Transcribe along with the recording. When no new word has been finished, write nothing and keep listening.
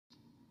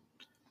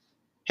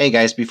Hey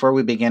guys, before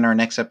we begin our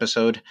next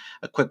episode,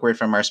 a quick word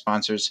from our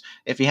sponsors.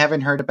 If you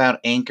haven't heard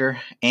about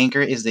Anchor, Anchor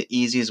is the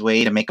easiest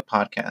way to make a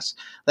podcast.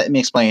 Let me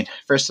explain.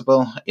 First of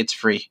all, it's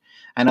free.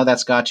 I know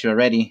that's got you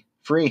already.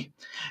 Free.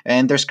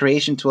 And there's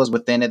creation tools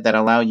within it that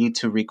allow you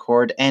to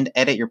record and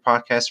edit your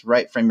podcast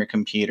right from your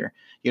computer.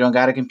 You don't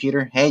got a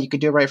computer? Hey, you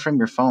could do it right from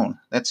your phone.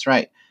 That's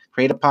right.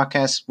 Create a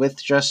podcast with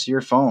just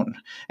your phone.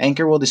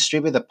 Anchor will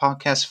distribute the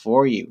podcast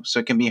for you so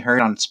it can be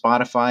heard on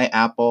Spotify,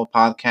 Apple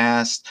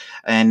Podcasts,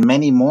 and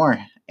many more.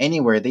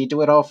 Anywhere. They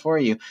do it all for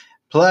you.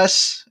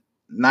 Plus,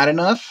 not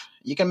enough?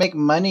 You can make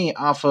money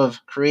off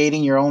of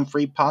creating your own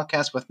free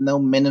podcast with no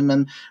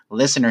minimum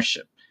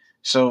listenership.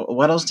 So,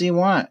 what else do you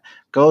want?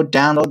 Go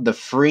download the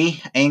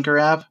free Anchor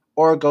app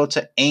or go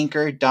to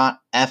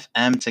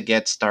anchor.fm to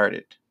get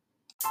started.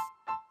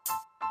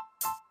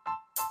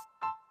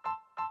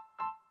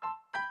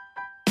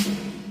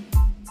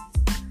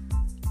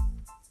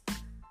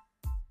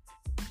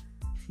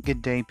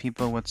 Good day,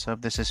 people. What's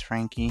up? This is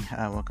Frankie.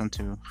 Welcome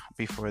to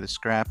Before the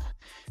Scrap.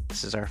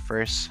 This is our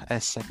first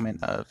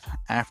segment of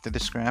After the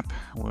Scrap.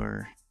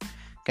 We're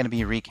going to be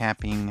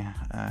recapping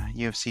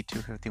UFC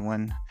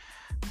 251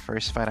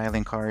 First Fight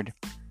Island card.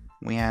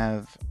 We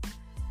have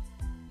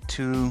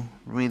two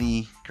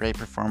really great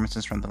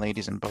performances from the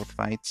ladies in both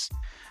fights.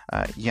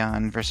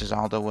 Jan versus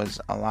Aldo was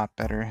a lot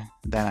better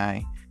than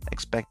I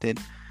expected.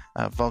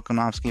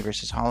 Volkanovski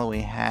versus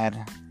Holloway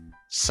had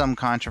some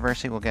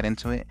controversy. We'll get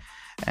into it.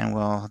 And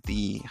well,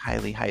 the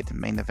highly hyped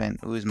main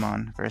event,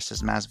 Usman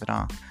versus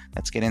Masvidal.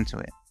 Let's get into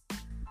it.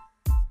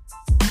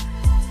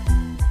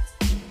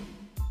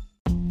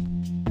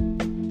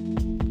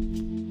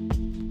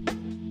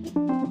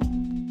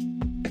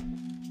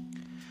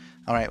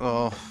 All right,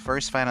 well,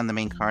 first fight on the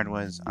main card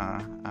was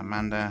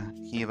Amanda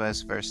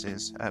Ribas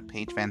versus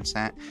Paige Van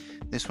Sant.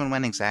 This one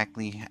went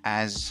exactly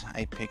as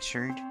I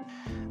pictured,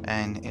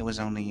 and it was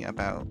only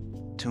about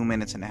 2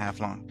 minutes and a half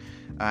long.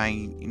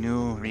 I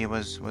knew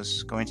Ribas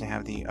was going to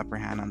have the upper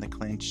hand on the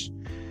clinch,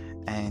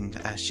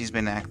 and she's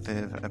been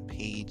active.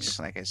 Paige,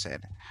 like I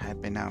said,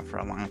 had been out for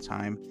a long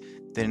time.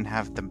 Didn't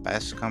have the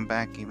best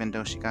comeback, even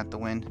though she got the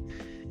win.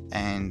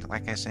 And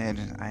like I said,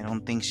 I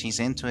don't think she's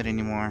into it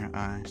anymore.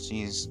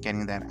 She's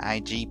getting that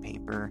IG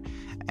paper,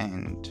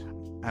 and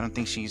I don't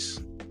think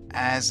she's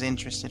as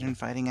interested in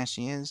fighting as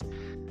she is.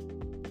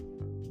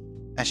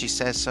 As she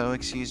says so,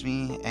 excuse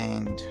me,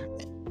 and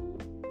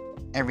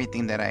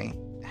everything that I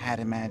had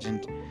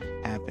imagined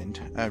happened.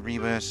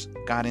 Ribas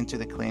got into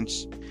the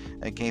clinch,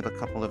 gave a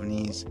couple of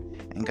knees,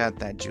 and got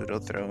that judo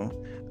throw.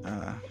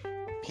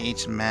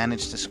 Paige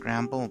managed to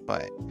scramble,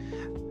 but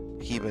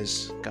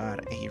Ribas got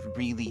a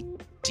really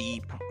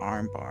deep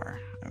armbar.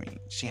 I mean,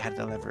 she had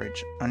the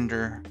leverage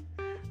under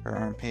her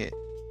armpit,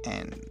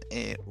 and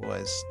it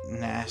was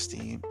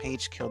nasty.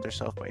 Paige killed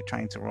herself by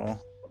trying to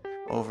roll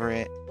over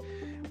it.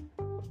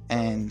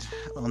 And,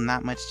 well,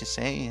 not much to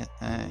say.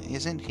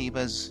 Isn't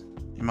Ribas'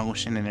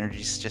 emotion and energy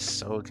is just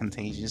so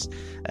contagious?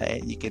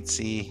 You could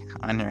see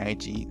on her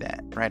IG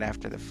that right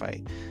after the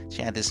fight,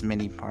 she had this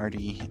mini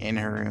party in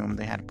her room.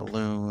 They had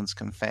balloons,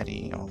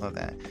 confetti, all of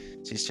that.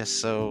 She's just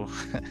so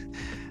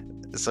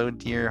so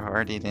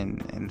dear-hearted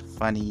and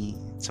funny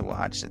to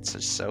watch. It's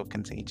just so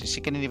contagious.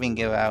 She couldn't even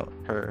give out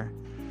her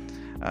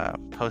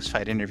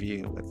post-fight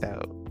interview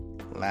without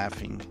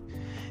laughing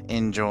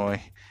in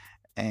joy.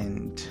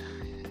 And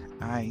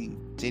I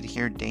did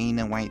hear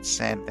Dana White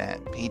said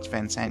that Paige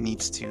Van Sant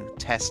needs to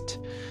test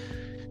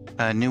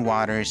new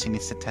waters. She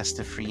needs to test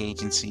the free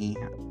agency.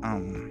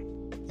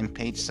 And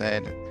Paige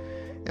said,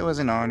 "It was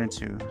an honor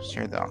to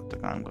share the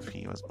octagon with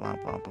you. It was blah,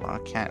 blah, blah.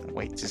 Can't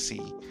wait to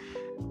see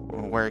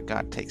where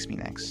God takes me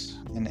next."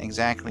 And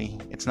exactly,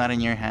 it's not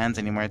in your hands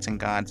anymore. It's in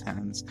God's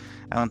hands.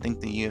 I don't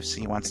think the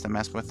UFC wants to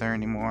mess with her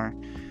anymore.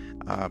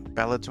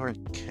 Bellator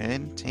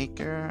could take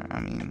her. I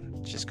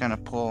mean, she's going to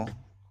pull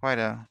quite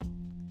a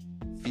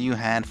few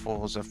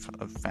handfuls of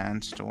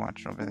fans to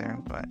watch over there,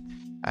 but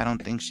I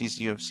don't think she's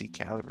UFC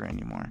caliber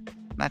anymore.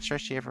 Not sure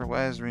she ever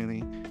was,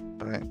 really,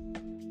 but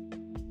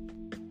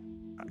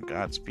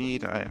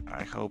Godspeed.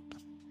 I hope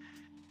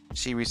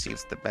she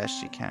receives the best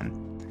she can.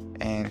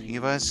 And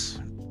Ribas,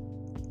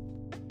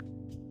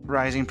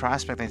 rising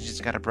prospect. I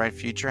just got a bright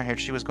future. I heard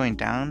she was going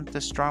down to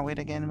strawweight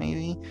again,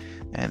 maybe.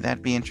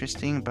 That'd be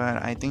interesting,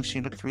 but I think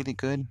she looked really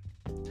good.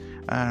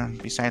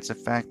 Besides the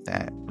fact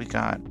that we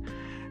got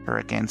her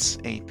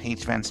against a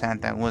Paige Van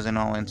Sant that wasn't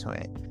all into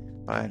it.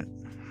 But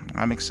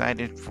I'm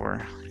excited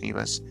for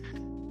Ribas.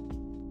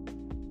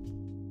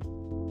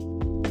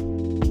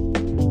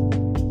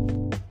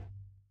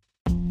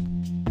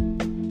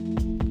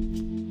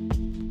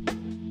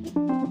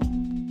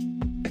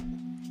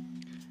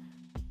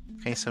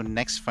 Okay, so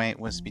next fight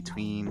was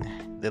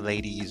between the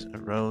ladies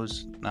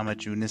Rose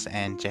Namajunas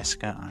and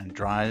Jessica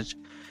Andrade,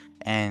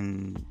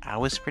 and I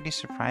was pretty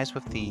surprised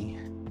with the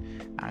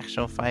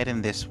actual fight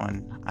in this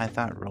one. I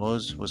thought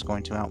Rose was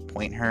going to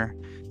outpoint her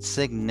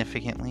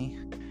significantly,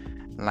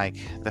 like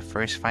the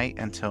first fight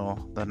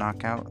until the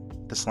knockout,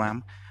 the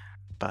slam,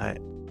 but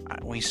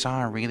we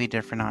saw a really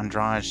different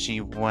Andrade.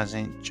 She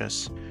wasn't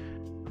just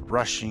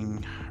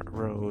rushing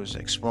Rose,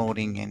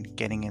 exploding and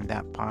getting in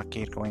that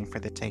pocket, going for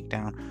the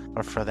takedown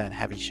or for that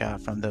heavy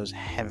shot from those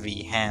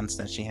heavy hands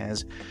that she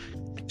has.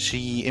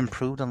 She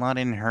improved a lot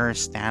in her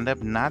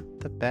stand-up. Not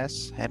the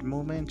best head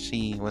movement.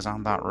 She was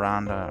on that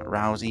Ronda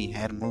Rousey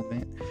head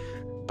movement,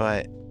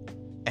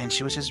 and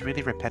she was just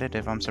really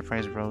repetitive. I'm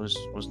surprised Rose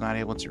was not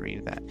able to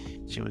read that.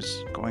 She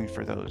was going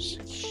for those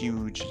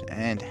huge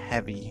and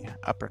heavy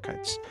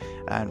uppercuts.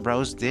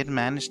 Rose did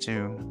manage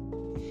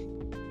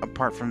to,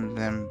 apart from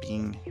them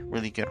being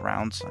really good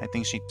rounds, I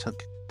think she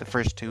took the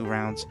first 2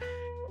 rounds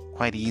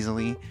quite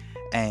easily,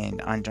 and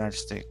Andrade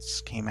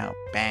just came out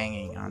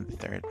banging on the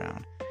 3rd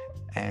round.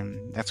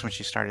 And that's when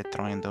she started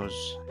throwing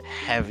those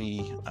heavy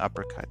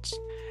uppercuts.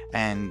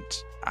 And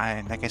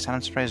like I said,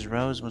 I'm surprised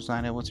Rose was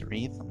not able to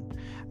read them.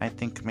 I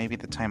think maybe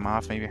the time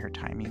off, maybe her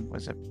timing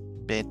was a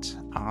bit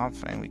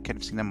off, and we could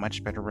have seen a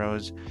much better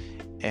Rose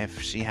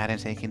if she hadn't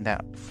taken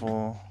that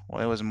full,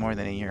 well, it was more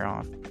than a year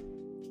off,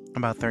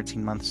 about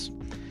 13 months.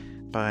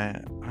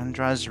 But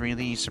Andrade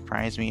really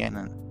surprised me,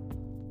 and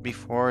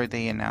before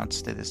they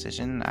announced the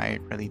decision, I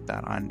really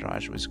thought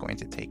Andrade was going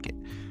to take it,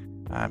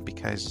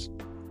 because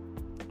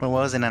it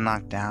wasn't a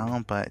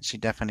knockdown, but she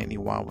definitely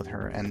wobbled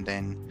her and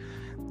then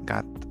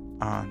got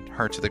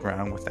her to the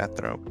ground with that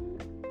throw.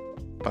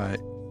 But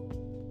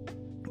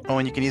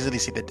and you can easily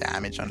see the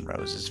damage on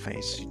Rose's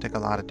face. She took a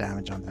lot of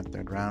damage on that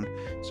 3rd round,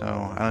 so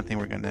I don't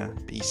think we're gonna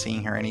be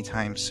seeing her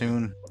anytime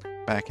soon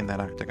back in that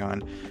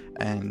octagon.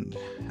 And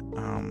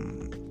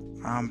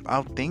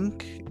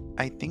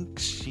I think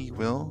she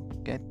will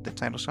get the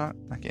title shot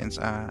against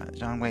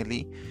Zhang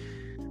Weili.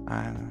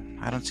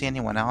 I don't see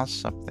anyone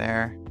else up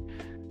there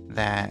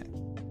that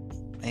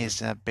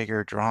is a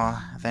bigger draw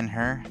than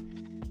her.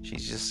 She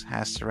just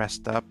has to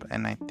rest up,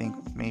 and I think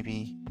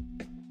maybe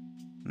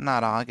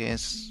not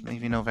August,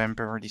 maybe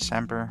November or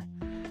December,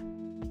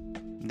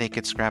 they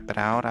could scrap it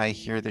out. I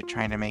hear they're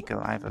trying to make a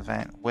live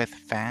event with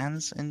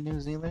fans in New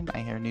Zealand. I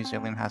hear New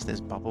Zealand has this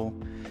bubble,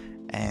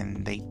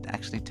 and they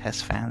actually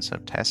test fans,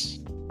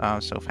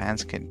 so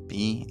fans could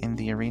be in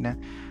the arena.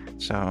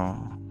 So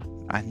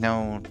I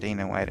know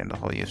Dana White and the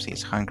whole UFC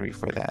is hungry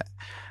for that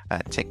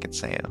ticket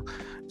sale,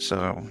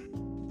 so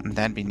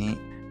that'd be neat.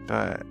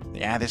 But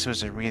yeah, this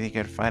was a really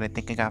good fight. I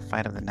think it got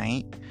fight of the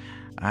night.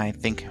 I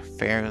think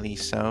fairly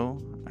so.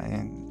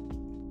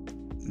 I'm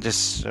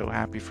just so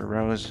happy for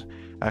Rose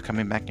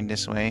coming back in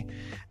this way,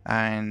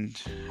 and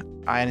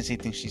I honestly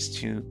think she's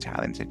too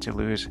talented to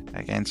lose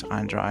against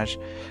Andrade.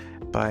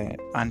 But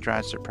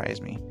Andrade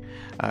surprised me.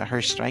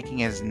 Her striking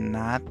is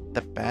not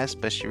the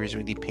best, but she was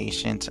really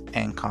patient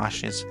and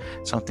cautious,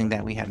 something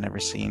that we had never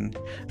seen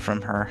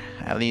from her,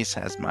 at least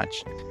as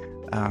much.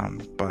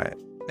 But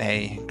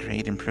a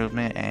great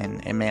improvement,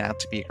 and it made out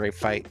to be a great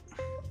fight.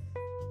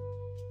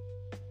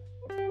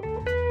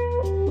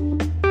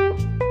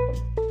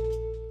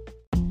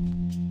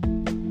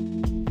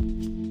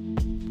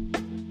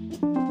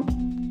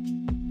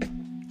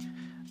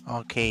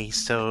 Okay,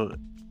 so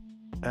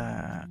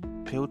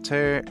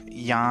Petr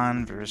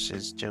Yan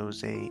versus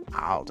Jose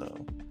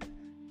Aldo.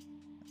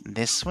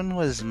 This one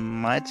was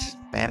much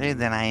better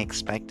than I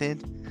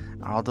expected.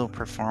 Aldo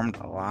performed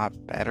a lot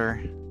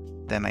better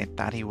than I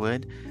thought he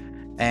would.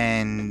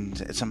 And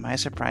to my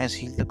surprise,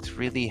 he looked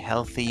really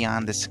healthy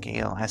on the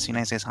scale. As soon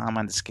as I saw him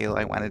on the scale,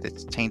 I wanted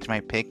to change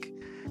my pick,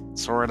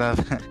 sort of.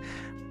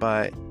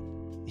 But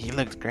he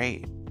looked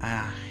great.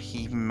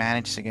 He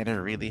managed to get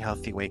a really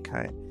healthy weight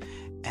cut.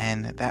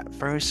 And that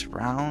first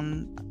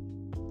round,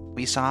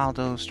 we saw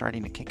Aldo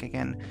starting to kick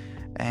again.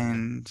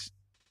 And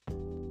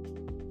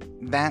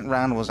that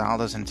round was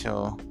Aldo's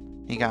until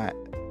he got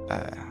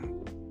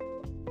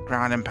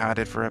ground and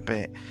pounded for a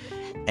bit.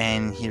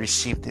 And he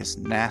received this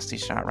nasty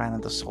shot right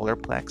on the solar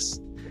plex.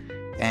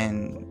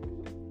 And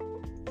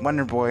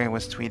Wonder Boy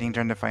was tweeting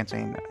during the fight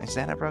saying, "Is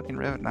that a broken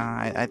rib?" Nah,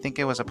 I think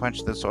it was a punch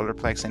to the solar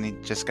plex, and he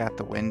just got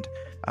the wind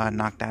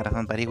knocked out of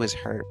him. But he was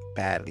hurt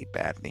badly.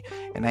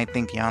 And I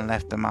think Jan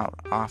left him out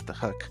off the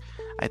hook.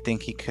 I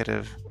think he could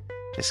have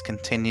just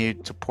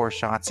continued to pour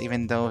shots,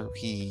 even though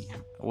he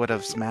would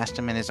have smashed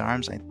him in his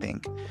arms. I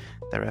think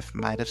the ref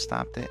might have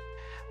stopped it.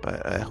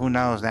 But who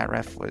knows? That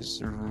ref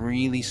was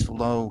really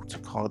slow to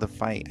call the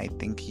fight. I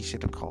think he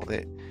should have called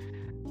it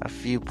a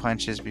few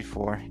punches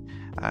before.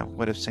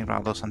 Would have saved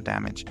Aldo some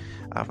damage.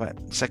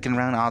 But second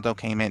round, Aldo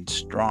came in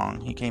strong.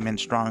 He came in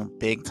strong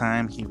big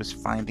time. He was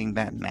finding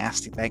that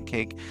nasty leg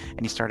kick,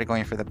 and he started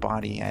going for the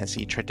body as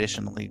he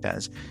traditionally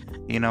does.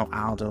 You know,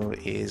 Aldo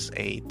is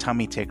a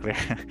tummy tickler.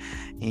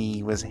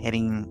 He was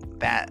hitting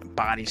that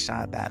body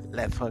shot, that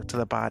left hook to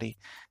the body,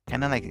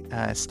 kind of like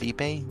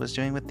Stipe was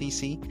doing with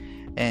DC.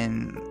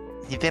 And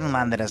he didn't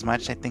land it as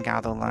much. I think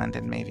Aldo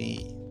landed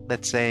maybe,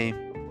 let's say,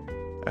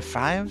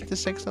 5 to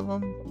 6 of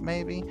them,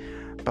 maybe.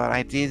 But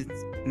I did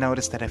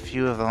notice that a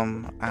few of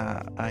them,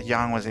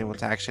 Yang was able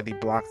to actually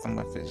block them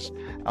with his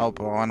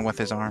elbow and with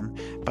his arm.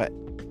 But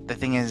the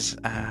thing is,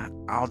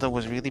 Aldo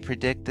was really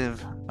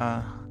predictable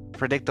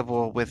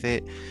with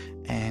it.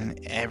 And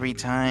every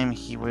time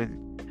he would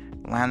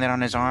land it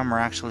on his arm or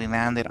actually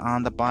land it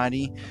on the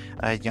body,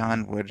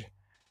 Jan would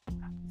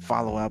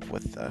follow up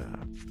with a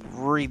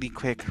really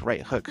quick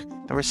right hook.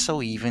 They were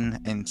so even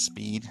in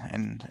speed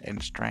and in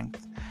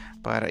strength,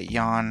 but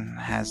Jan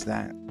has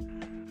the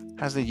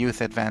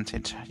youth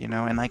advantage,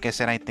 And like I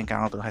said, I think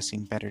Aldo has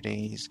seen better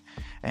days,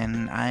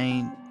 and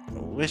I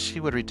wish he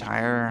would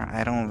retire.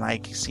 I don't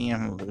like seeing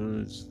him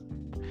lose.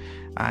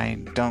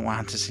 I don't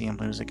want to see him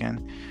lose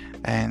again.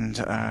 And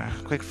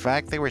quick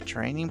fact, they were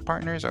training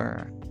partners,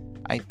 or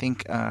I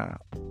think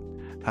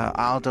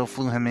Aldo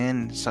flew him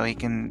in so he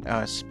can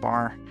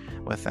spar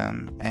with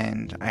him,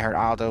 and I heard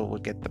Aldo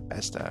would got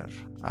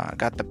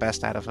the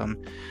best out of him.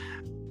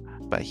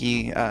 But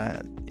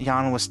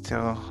Jan was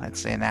still, let's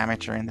say, an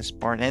amateur in the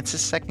sport. And it's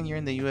his second year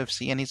in the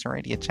UFC, and he's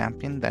already a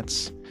champion.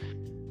 That's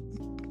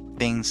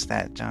things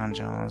that John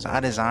Jones,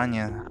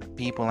 Adesanya,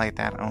 people like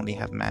that only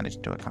have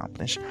managed to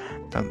accomplish.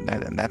 So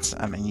that's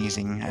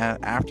amazing.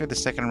 After the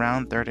second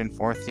round, third and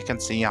fourth, you can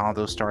see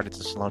Aldo started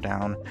to slow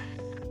down.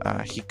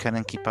 He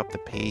couldn't keep up the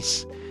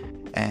pace,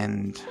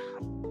 and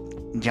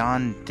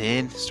Jan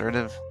did sort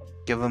of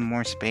give him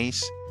more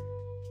space.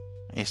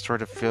 He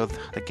sort of filled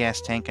the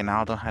gas tank, and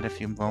Aldo had a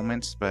few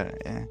moments, but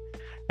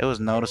it was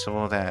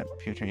noticeable that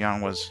Petr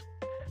Yan was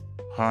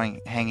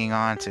hanging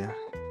on to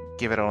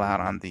give it all out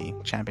on the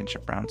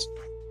championship rounds.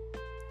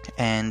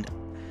 And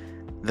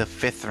the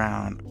fifth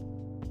round,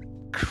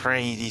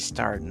 crazy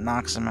start,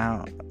 knocks him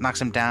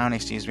down,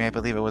 I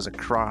believe it was a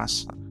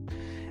cross,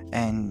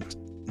 and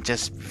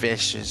just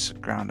vicious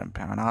ground and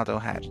pound. Aldo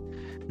had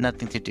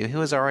nothing to do. He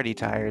was already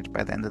tired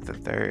by the end of the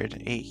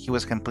third. He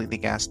was completely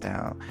gassed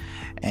out,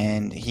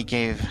 and he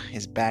gave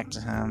his back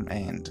to him,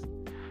 and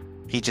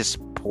he just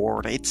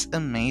poured. It's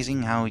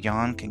amazing how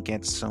Jan can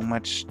get so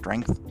much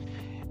strength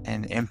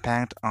and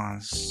impact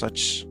on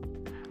such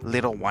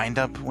little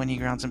wind-up when he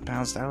grounds and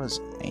pounds. That was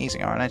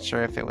amazing. I'm not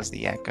sure if it was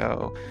the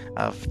echo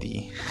of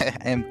the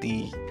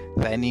empty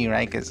venue,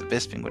 right? Because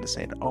Bisping would have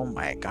said, "Oh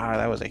my god,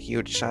 that was a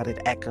huge shot,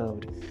 it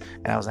echoed."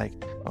 And I was like,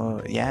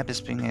 "Oh yeah,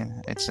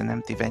 Bisping, it's an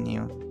empty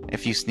venue.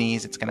 If you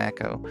sneeze, it's gonna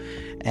echo."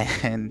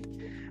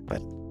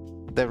 But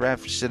the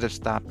ref should have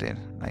stopped it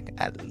like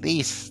at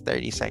least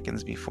 30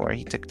 seconds before.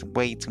 He took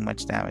way too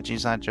much damage. You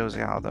saw Jose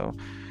Aldo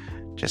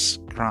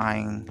just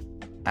crying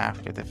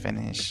after the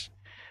finish.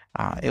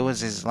 It was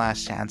his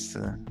last chance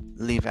to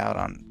leave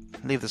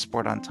the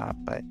sport on top,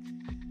 but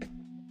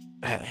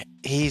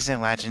he's a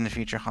legend, a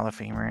future Hall of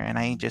Famer, and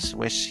I just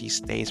wish he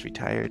stays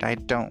retired. I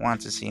don't want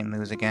to see him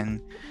lose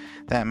again.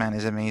 That man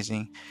is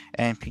amazing.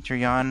 And Petr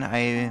Yan,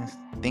 I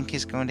think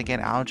he's going to get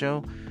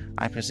Aljo.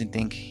 I personally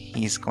think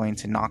he's going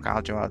to knock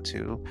Aljo out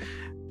too.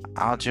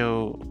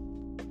 Aljo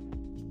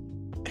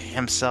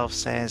himself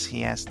says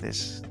he has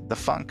the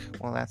funk.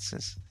 Well,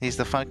 he's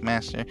the funk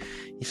master.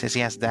 He says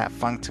he has that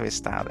funk to his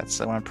style that's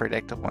so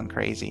unpredictable and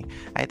crazy.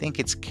 I think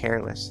it's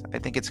careless,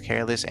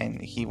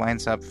 and he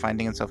winds up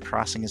finding himself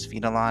crossing his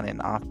feet a lot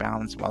and off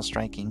balance while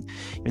striking,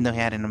 even though he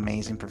had an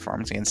amazing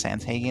performance against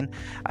Sandhagen.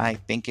 I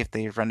think if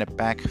they run it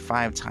back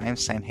 5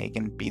 times,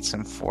 Sandhagen beats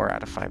him 4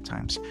 out of 5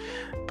 times.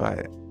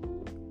 But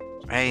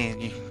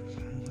hey,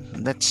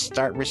 let's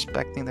start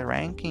respecting the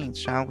rankings,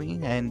 shall we?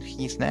 And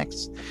he's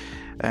next.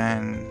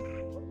 And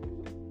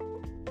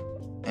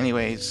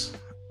anyways,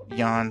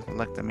 Jan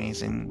looked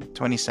amazing.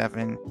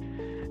 27,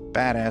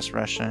 badass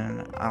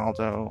Russian.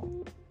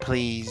 Aldo,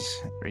 please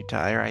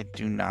retire. I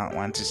do not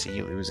want to see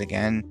you lose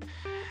again.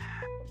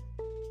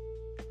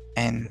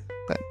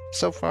 But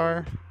so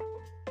far,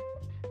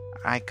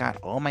 I got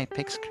all my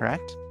picks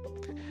correct,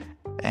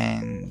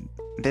 and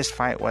this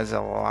fight was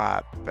a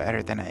lot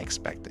better than I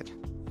expected.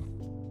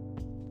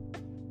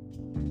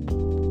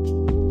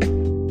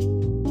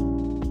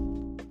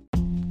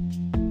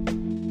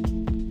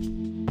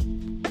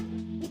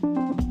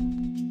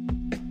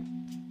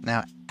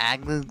 Now,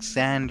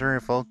 Alexander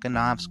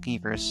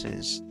Volkanovski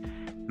versus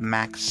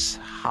Max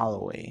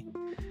Holloway.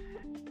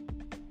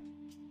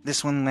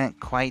 This one went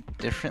quite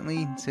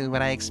differently to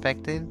what I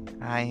expected.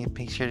 I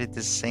pictured it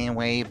the same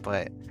way,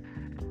 but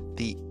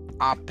the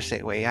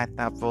opposite way. I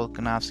thought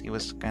Volkanovski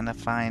was going to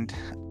find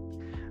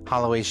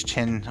Holloway's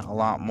chin a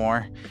lot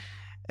more.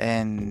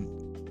 And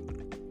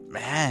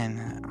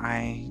man,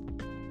 I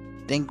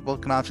think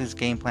Volkanovski's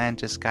game plan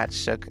just got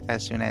shook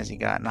as soon as he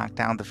got knocked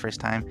down the first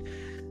time.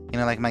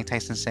 Like Mike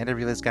Tyson said,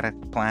 everybody's got a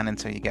plan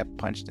until you get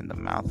punched in the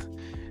mouth.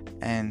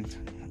 And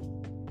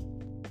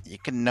you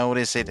can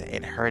notice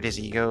it hurt his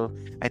ego.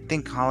 I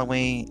think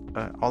Holloway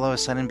all of a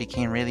sudden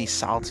became really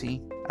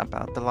salty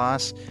about the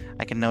loss.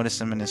 I can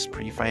notice him in his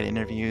pre-fight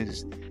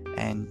interviews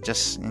and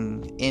just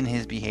in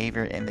his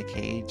behavior in the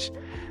cage,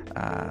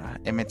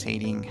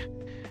 imitating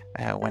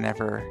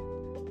whenever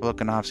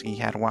Volkanovski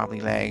had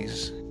wobbly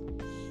legs,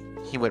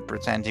 he would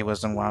pretend he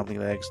was on wobbly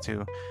legs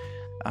too.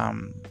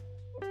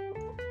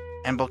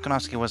 And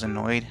Volkanovski was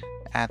annoyed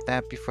at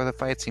that before the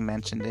fights. He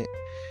mentioned it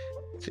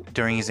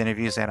during his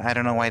interviews that I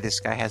don't know why this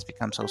guy has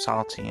become so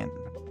salty and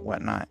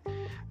whatnot.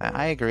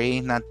 I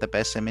agree, not the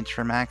best image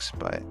for Max,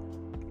 but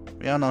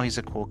we all know he's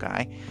a cool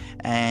guy.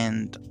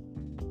 And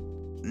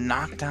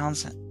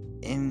knockdowns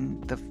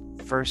in the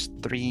first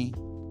 3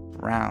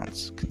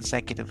 rounds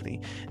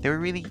consecutively. They were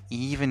really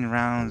even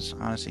rounds,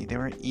 honestly. They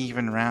were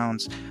even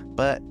rounds,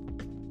 but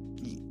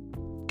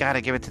you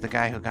gotta give it to the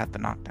guy who got the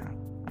knockdown.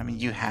 I mean,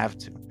 you have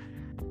to.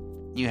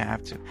 You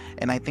have to.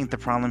 And I think the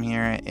problem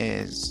here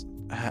is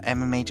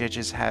MMA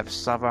judges have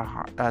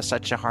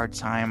such a hard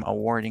time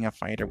awarding a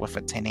fighter with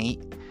a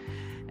 10-8,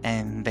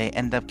 and they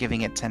end up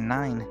giving it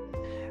 10-9.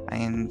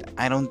 And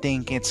I don't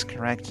think it's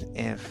correct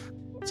if,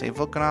 say,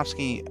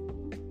 Volkanovski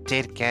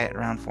did get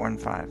round 4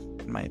 and 5,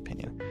 in my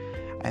opinion.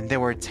 And there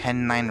were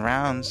 10-9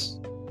 rounds.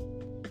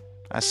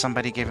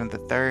 Somebody gave him the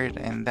third,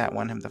 and that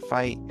won him the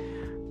fight.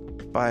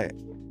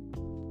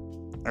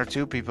 Or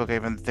two people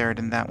gave him the third,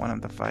 and that won him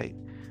the fight.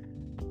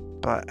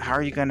 But how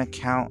are you going to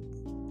count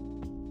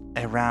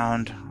a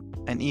round,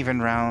 an even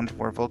round,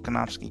 where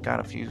Volkanovski got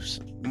a few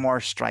more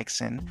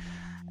strikes in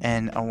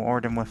and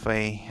award him with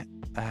a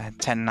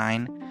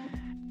 10-9?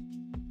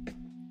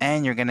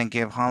 And you're going to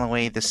give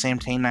Holloway the same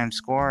 10-9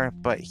 score,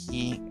 but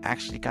he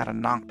actually got a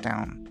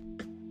knockdown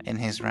in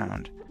his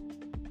round.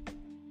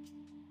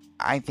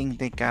 I think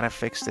they got to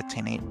fix the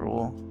 10-8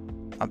 rule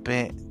a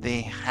bit.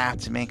 They have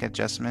to make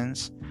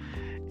adjustments.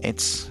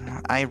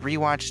 I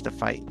rewatched the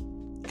fight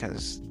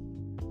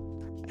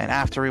and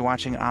after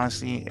rewatching,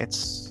 honestly,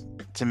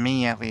 to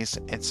me at least,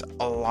 it's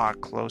a lot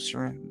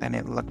closer than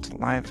it looked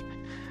live.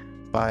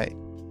 But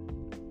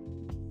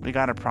we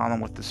got a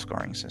problem with the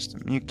scoring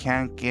system. You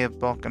can't give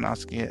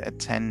Volkanovski a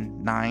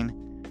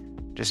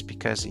 10-9 just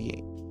because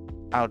he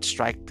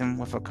outstriked him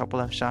with a couple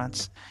of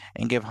shots,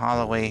 and give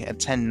Holloway a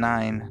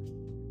 10-9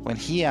 when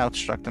he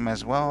outstruck him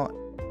as well,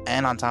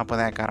 and on top of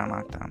that got a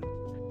knockdown.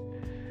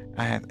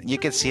 You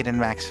could see it in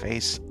Mac's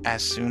face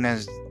as soon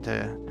as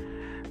the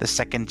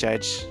second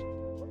judge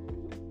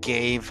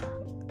gave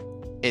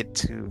it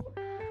to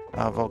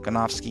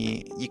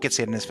Volkanovski. You could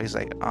see it in his face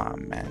like, oh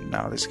man,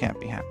 no, this can't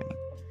be happening.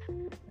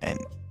 And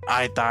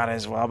I thought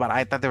as well, but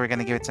I thought they were going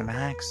to give it to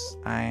Max.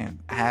 I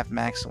have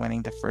Max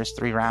winning the first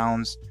 3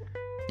 rounds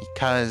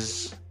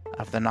because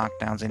of the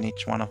knockdowns in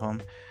each one of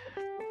them.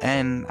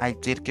 And I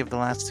did give the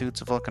last 2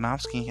 to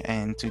Volkanovski,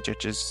 and 2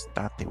 judges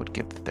thought they would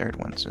give the third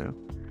one to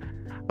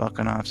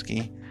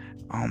Volkanovski.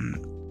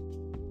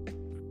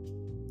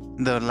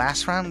 The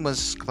last round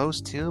was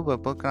close too,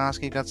 but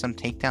Volkanovski got some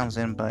takedowns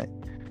in, but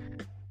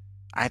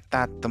I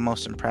thought the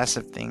most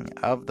impressive thing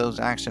of those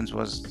actions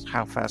was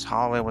how fast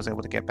Holloway was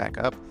able to get back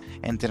up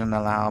and didn't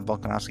allow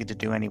Volkanovski to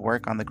do any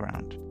work on the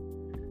ground.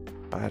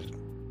 But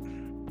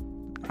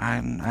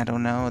I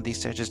don't know,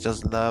 these judges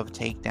just love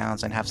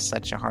takedowns and have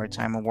such a hard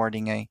time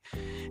awarding a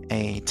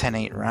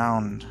 10-8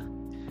 round.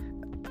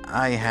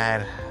 I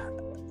had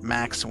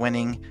Max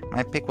winning.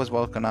 My pick was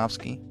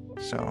Volkanovski,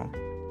 so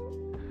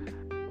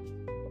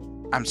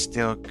I'm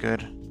still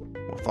good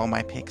with all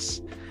my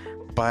picks.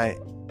 But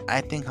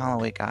I think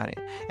Holloway got it.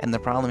 And the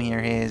problem here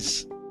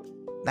is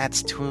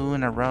that's 2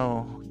 in a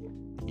row.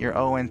 You're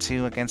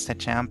 0-2 against the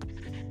champ.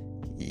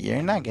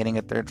 You're not getting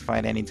a third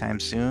fight anytime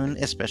soon,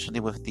 especially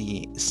with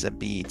the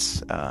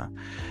Zabits,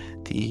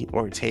 the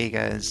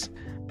Ortegas,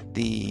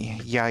 the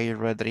Yair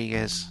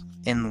Rodriguez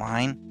in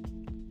line.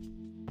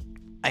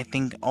 I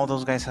think all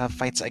those guys have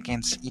fights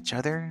against each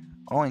other.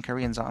 Oh, and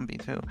Korean Zombie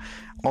too.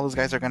 All those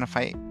guys are going to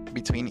fight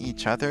between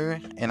each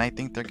other, and I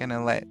think they're going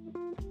to let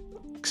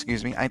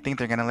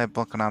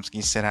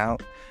Volkanovski sit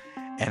out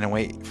and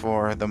wait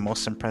for the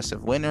most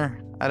impressive winner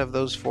out of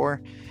those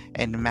 4,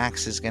 and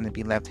Max is going to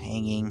be left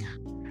hanging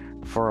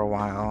for a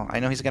while. I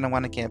know he's going to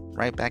want to get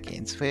right back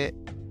into it.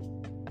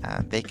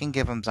 They can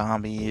give him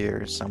Zombie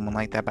or someone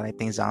like that, but I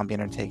think Zombie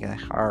and Ortega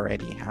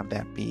already have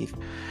that beef.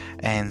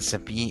 And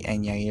Zabit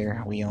and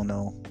Yair, we all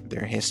know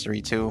their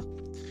history too.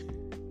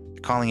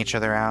 Calling each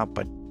other out,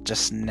 but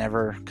just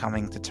never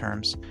coming to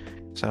terms.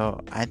 So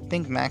I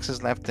think Max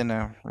is left in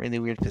a really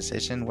weird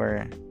position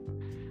where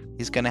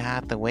he's going to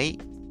have to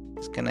wait.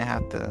 He's going to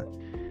have to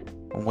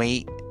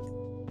wait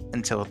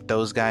until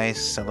those guys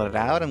settle it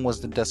out, and once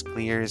the dust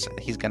clears,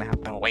 he's going to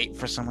have to wait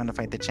for someone to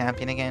fight the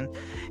champion again.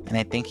 And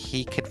I think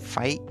he could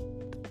fight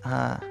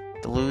the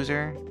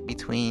loser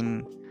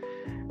between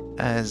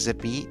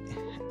Zabit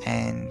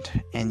and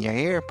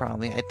Yair,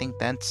 probably. I think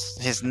that's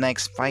his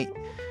next fight.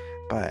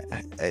 But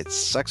it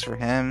sucks for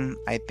him.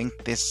 I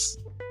think this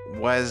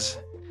was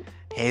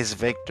his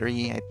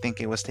victory. I think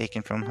it was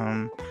taken from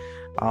him.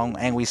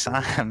 And we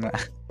saw him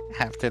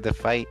after the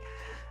fight.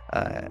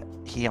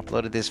 He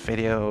uploaded this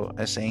video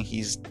saying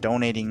he's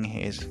donating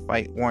his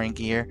fight wearing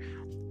gear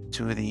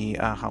to the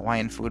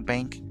Hawaiian Food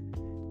Bank.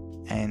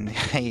 And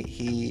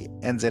he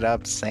ended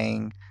up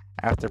saying,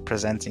 after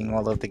presenting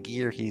all of the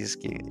gear he's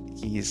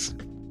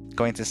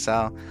going to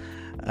sell,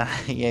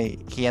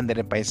 he ended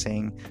it by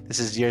saying, "This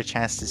is your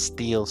chance to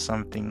steal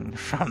something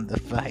from the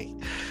fight."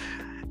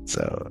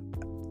 So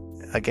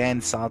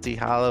again, salty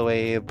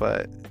Holloway,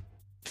 but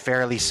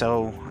fairly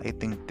so. I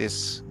think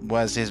this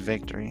was his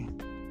victory.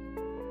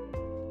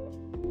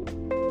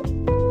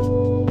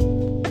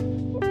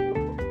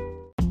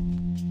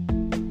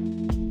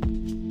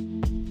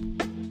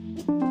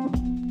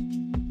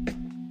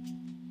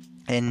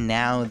 And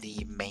now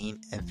the main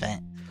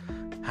event.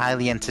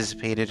 highly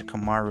anticipated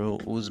Kamaru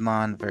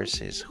Usman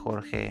versus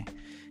Jorge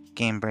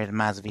Gamebred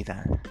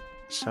Masvidal.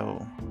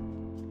 So,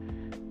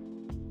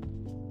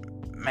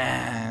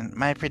 man,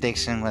 my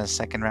prediction was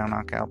second round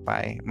knockout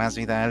by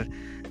Masvidal,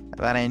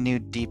 but I knew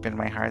deep in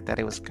my heart that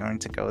it was going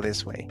to go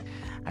this way.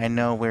 I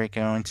know we're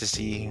going to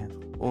see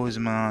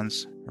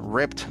Usman's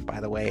ripped, by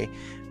the way,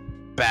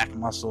 back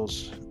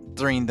muscles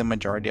during the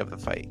majority of the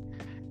fight.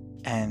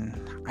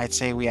 And I'd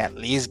say we at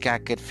least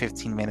got good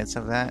 15 minutes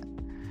of that.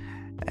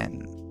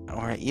 And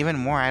or even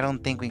more, I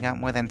don't think we got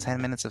more than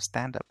 10 minutes of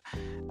stand-up.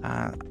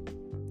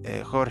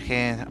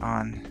 Jorge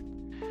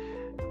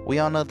we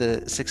all know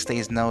the 6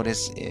 days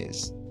notice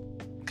is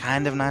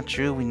kind of not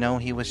true. We know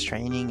he was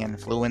training and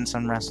flew in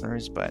some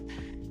wrestlers, but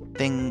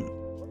thing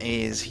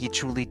is he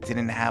truly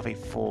didn't have a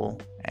full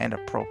and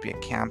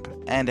appropriate camp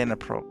and an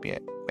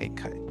appropriate weight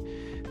cut.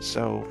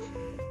 So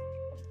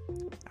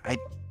I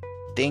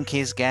think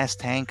his gas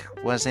tank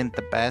wasn't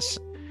the best.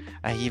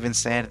 He even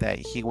said that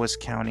he was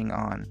counting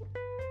on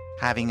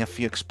having a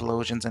few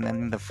explosions and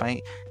ending the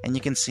fight, and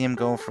you can see him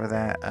go for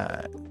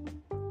that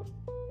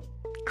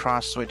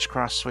cross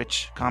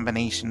switch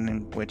combination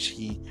in which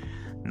he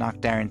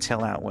knocked Darren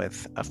Till out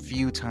with a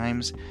few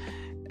times,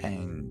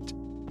 and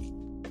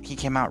he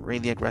came out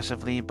really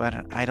aggressively,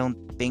 but I don't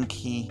think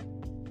he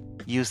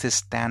used his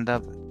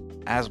stand-up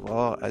as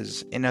well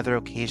as in other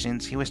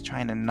occasions. He was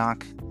trying to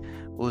knock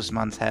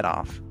Usman's head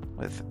off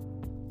with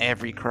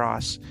every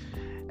cross,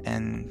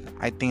 and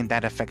I think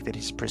that affected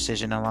his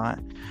precision a lot,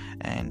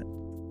 and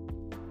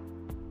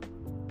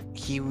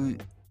he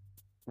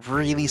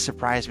really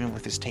surprised me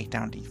with his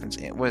takedown defense.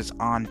 It was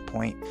on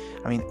point.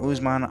 I mean,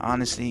 Usman,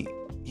 honestly,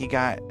 he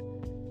got,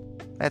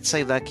 let's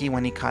say, lucky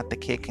when he caught the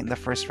kick in the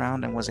first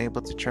round and was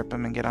able to trip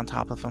him and get on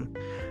top of him,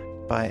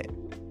 but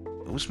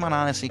Usman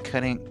honestly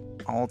couldn't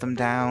hold him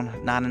down,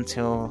 not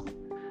until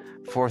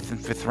 4th and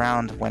 5th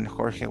round when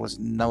Jorge was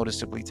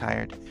noticeably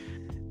tired.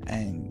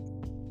 And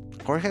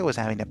Jorge was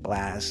having a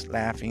blast,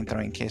 laughing,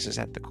 throwing kisses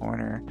at the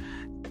corner,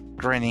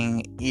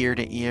 grinning ear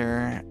to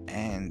ear,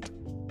 and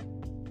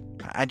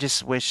I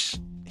just wish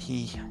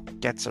he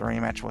gets a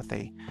rematch with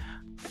a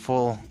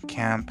full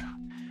camp,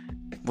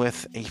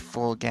 with a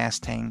full gas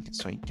tank,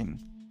 so he can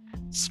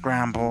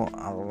scramble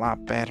a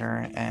lot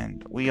better.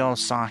 And we all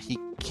saw he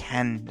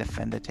can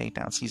defend the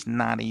takedowns. He's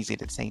not easy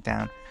to take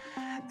down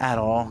at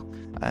all.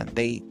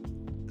 They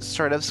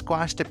sort of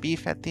squashed the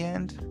beef at the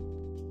end,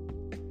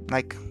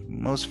 like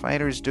most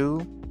fighters do.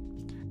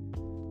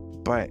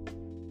 But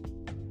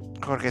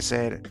Jorge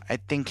said, I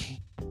think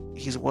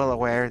he's well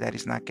aware that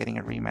he's not getting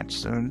a rematch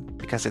soon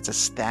because it's a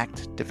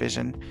stacked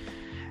division,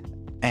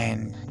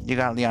 and you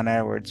got Leon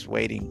Edwards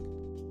waiting.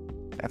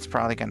 That's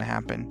probably going to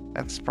happen.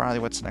 That's probably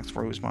what's next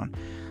for Usman.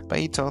 But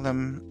he told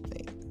him,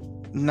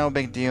 no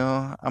big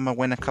deal. I'm going to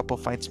win a couple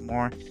fights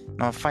more,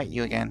 and I'll fight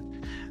you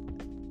again.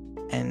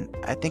 And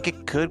I think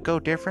it could go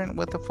different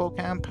with the full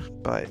camp,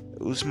 but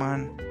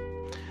Usman,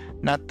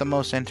 not the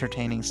most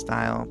entertaining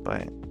style,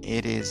 but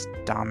it is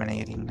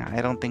dominating.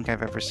 I don't think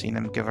I've ever seen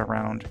him give a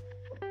round.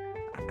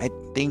 I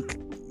think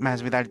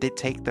Masvidal did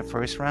take the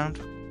first round.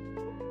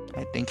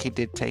 I think he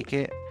did take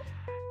it.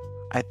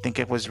 I think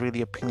it was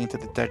really appealing to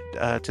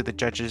the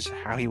judges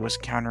how he was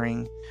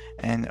countering,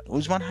 and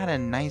Usman had a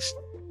nice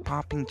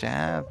popping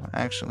jab.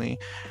 Actually,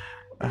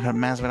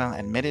 Masvidal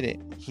admitted it.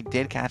 He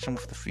did catch him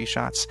with a few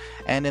shots,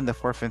 and in the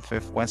 4th and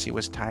 5th, once he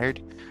was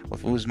tired,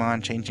 with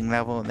Usman changing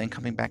level and then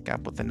coming back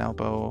up with an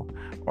elbow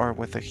or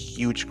with a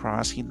huge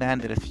cross, he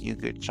landed a few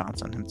good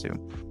shots on him too.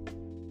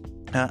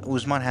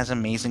 Usman has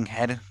amazing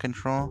head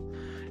control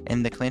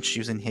in the clinch,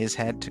 using his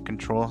head to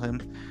control him.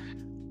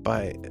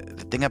 But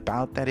the thing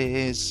about that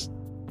is,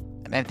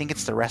 and I think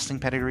it's the wrestling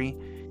pedigree,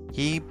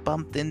 he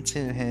bumped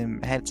into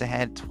him head to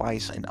head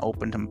twice and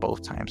opened him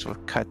both times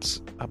with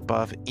cuts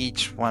above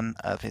each one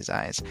of his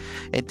eyes.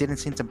 It didn't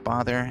seem to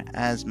bother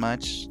as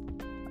much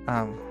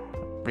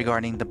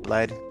regarding the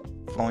blood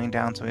flowing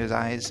down to his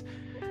eyes,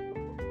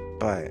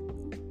 but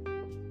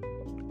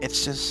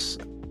it's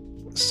just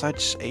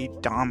such a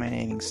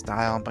dominating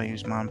style by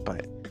Usman,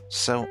 but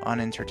so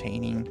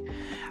unentertaining.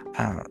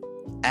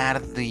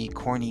 Add the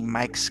corny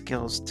mic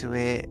skills to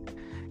it,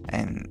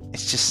 and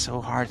it's just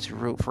so hard to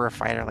root for a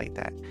fighter like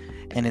that.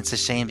 And it's a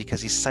shame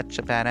because he's such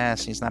a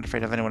badass. He's not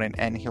afraid of anyone,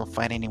 and he'll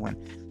fight anyone.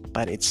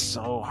 But it's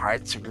so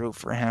hard to root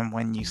for him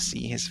when you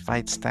see his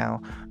fight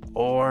style,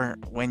 or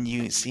when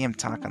you see him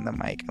talk on the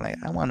mic. Like,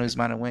 I want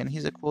Usman to win.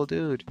 He's a cool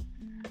dude.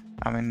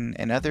 I mean,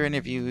 in other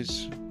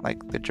interviews,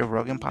 like the Joe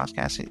Rogan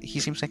podcast,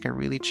 he seems like a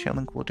really chill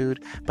and cool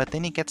dude. But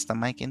then he gets the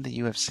mic in the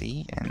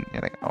UFC, and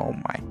you're like, oh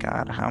my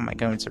god, how am I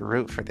going to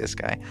root for this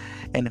guy?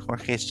 And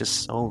Jorge is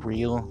just so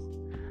real.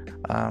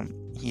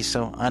 He's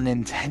so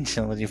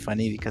unintentionally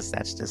funny because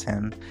that's just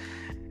him.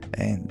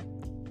 And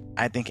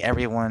I think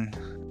everyone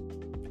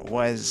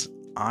was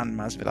on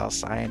Masvidal's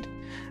side.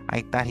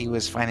 I thought he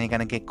was finally going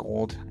to get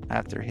gold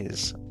after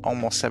his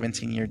almost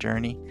 17-year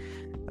journey.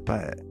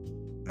 But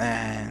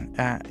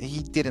man,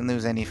 he didn't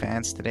lose any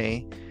fans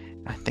today.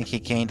 I think he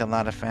gained a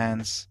lot of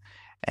fans.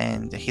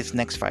 and his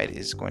next fight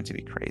is going to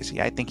be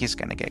crazy. I think he's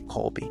going to get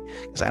Colby,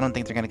 because I don't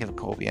think they're going to give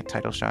Colby a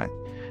title shot.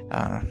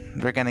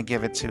 They're going to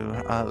give it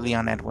to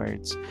Leon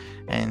Edwards,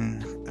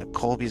 and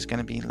Colby's going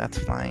to be left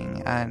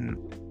flying. And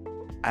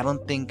I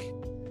don't think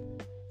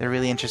they're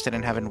really interested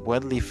in having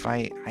Woodley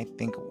fight. I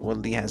think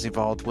Woodley has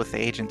evolved with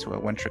age into a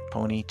one-trick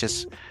pony,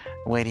 just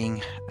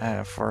waiting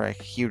for a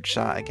huge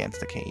shot against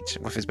the cage,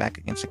 with his back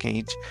against the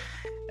cage.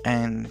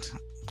 And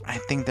I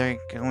think they're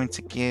going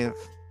to give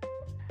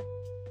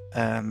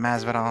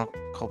Masvidal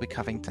Colby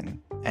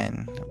Covington,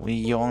 and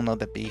you all know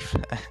the beef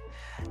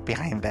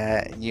behind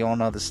that. You all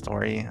know the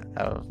story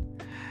of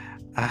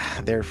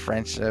their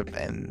friendship,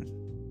 and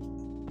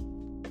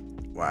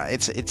wow,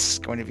 it's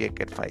going to be a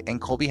good fight. And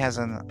Colby I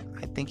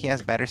think he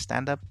has better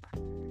stand-up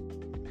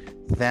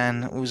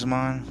than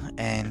Usman,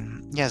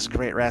 and he has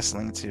great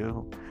wrestling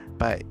too,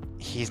 but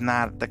he's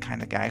not the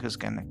kind of guy who's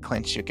going to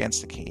clinch you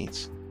against the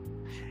cage.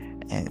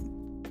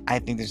 And I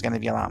think there's going to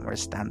be a lot more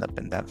stand-up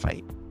in that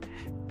fight.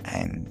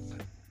 And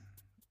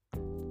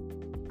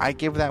I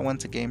give that one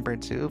to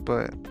Gamebird too,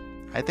 but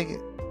I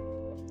think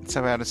it's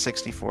about a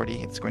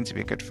 60-40. It's going to be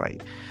a good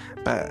fight.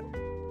 But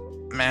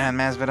man,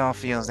 Masvidal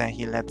feels that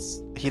he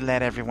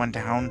let everyone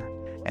down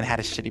and had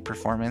a shitty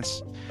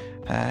performance.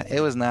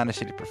 It was not a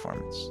shitty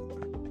performance.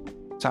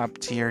 Top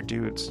tier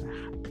dudes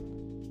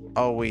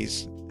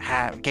always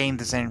have gained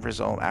the same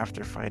result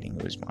after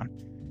fighting Usman.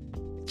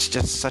 It's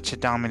just such a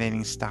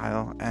dominating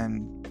style,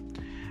 and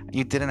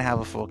you didn't have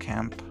a full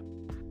camp.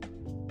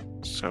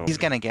 So he's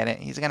gonna get it.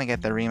 He's gonna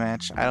get the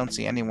rematch. I don't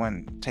see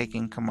anyone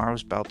taking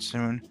Kamaru's belt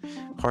soon.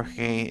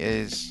 Jorge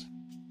is,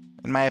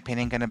 in my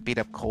opinion, gonna beat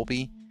up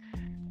Colby.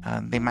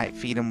 They might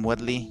feed him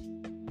Woodley.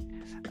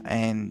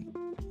 And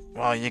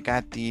well, you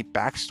got the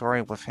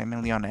backstory with him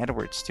and Leon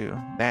Edwards too.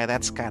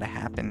 That's gotta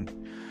happen.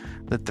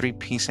 The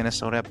 3-piece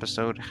Minnesota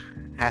episode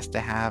has to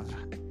have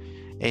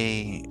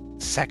a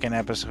second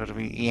episode.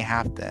 We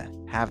have to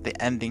have the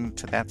ending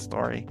to that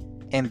story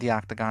in the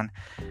octagon.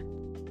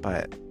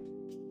 But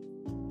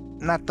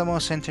not the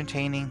most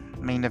entertaining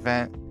main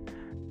event,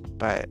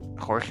 but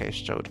Jorge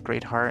showed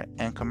great heart,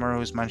 and Kamaru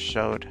Usman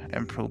showed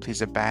and proved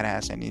he's a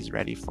badass and he's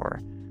ready for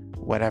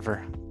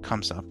whatever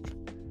comes up.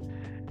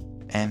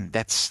 And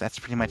that's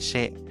pretty much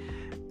it.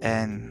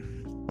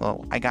 And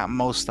well, I got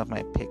most of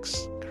my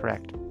picks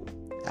correct.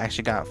 I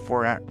actually got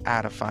 4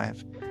 out of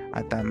 5.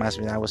 I thought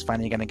Masvidal was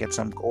finally gonna get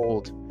some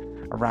gold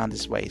around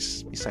his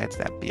waist besides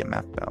that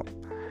BMF belt,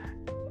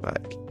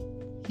 but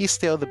he's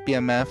still the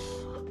BMF.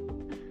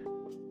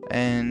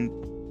 And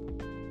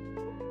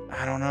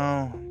I don't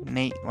know,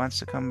 Nate wants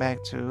to come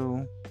back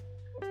too.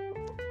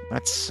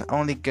 But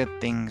only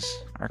good things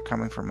are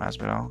coming from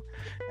Masvidal,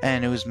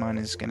 and Usman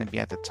is going to be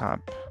at the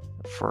top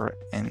for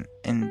an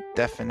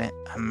indefinite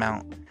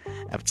amount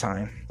of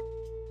time.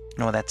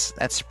 No,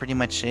 that's pretty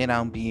much it.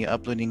 I'll be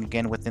uploading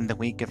again within the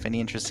week if any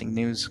interesting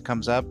news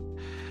comes up,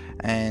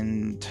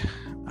 and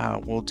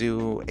we'll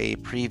do a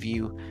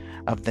preview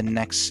of the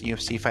next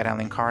UFC Fight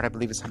Island card. I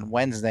believe it's on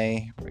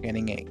Wednesday. We're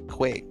getting it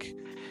quick.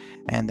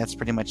 And that's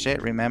pretty much it.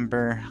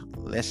 Remember,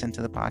 listen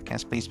to the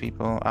podcast, please,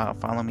 people.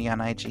 Follow me on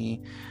IG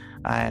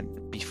at it's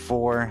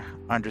before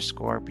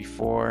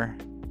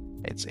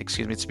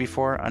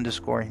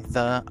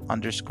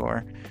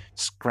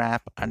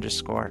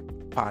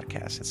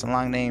 _the_scrap_podcast. It's a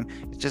long name.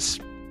 It's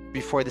just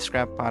before the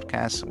scrap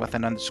podcast with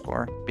an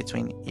underscore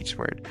between each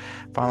word.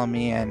 Follow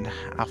me and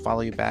I'll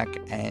follow you back,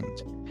 and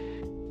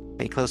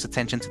pay close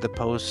attention to the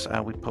posts.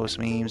 We post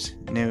memes,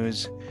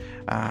 news.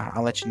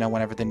 I'll let you know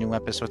whenever the new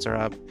episodes are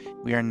up.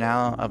 We are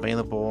now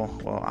available,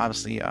 well,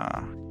 obviously,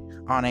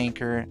 on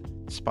Anchor,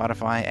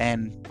 Spotify,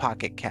 and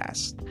Pocket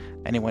Cast.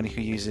 Anyone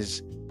who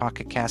uses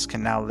Pocket Cast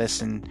can now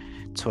listen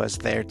to us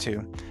there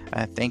too.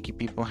 Thank you,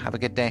 people. Have a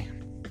good day.